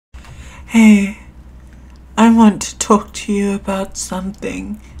Hey, I want to talk to you about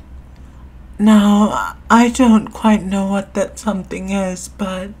something. Now, I don't quite know what that something is,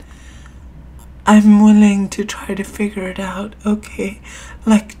 but I'm willing to try to figure it out, okay?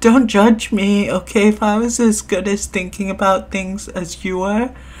 Like, don't judge me, okay? If I was as good as thinking about things as you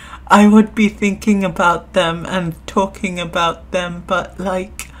are, I would be thinking about them and talking about them, but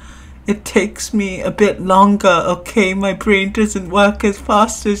like, it takes me a bit longer, okay? My brain doesn't work as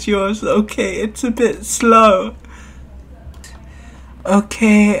fast as yours, okay? It's a bit slow.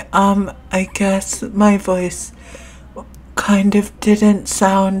 Okay, I guess my voice kind of didn't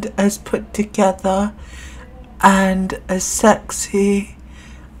sound as put together and as sexy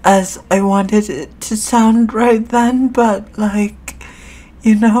as I wanted it to sound right then, but like,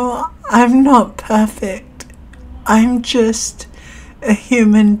 I'm not perfect. I'm just a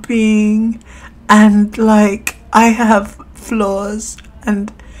human being, and like, I have flaws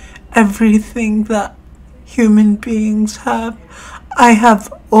and everything that human beings have. I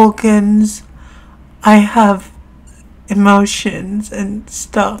have organs, I have emotions and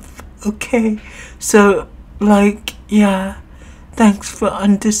stuff, okay? So, like, yeah, thanks for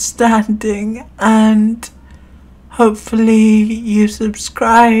understanding, and hopefully you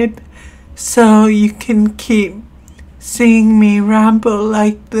subscribe so you can keep seeing me ramble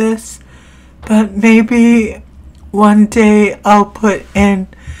like this. But maybe one day I'll put in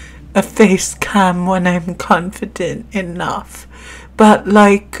a face cam when I'm confident enough, but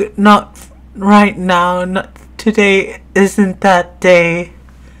like, not right now. Not today isn't that day.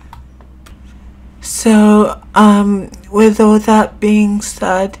 So with all that being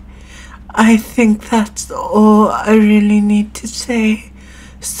said, I think that's all I really need to say.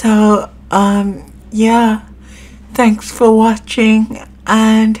 So yeah, thanks for watching,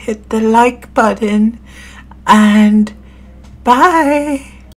 and hit the like button, and bye.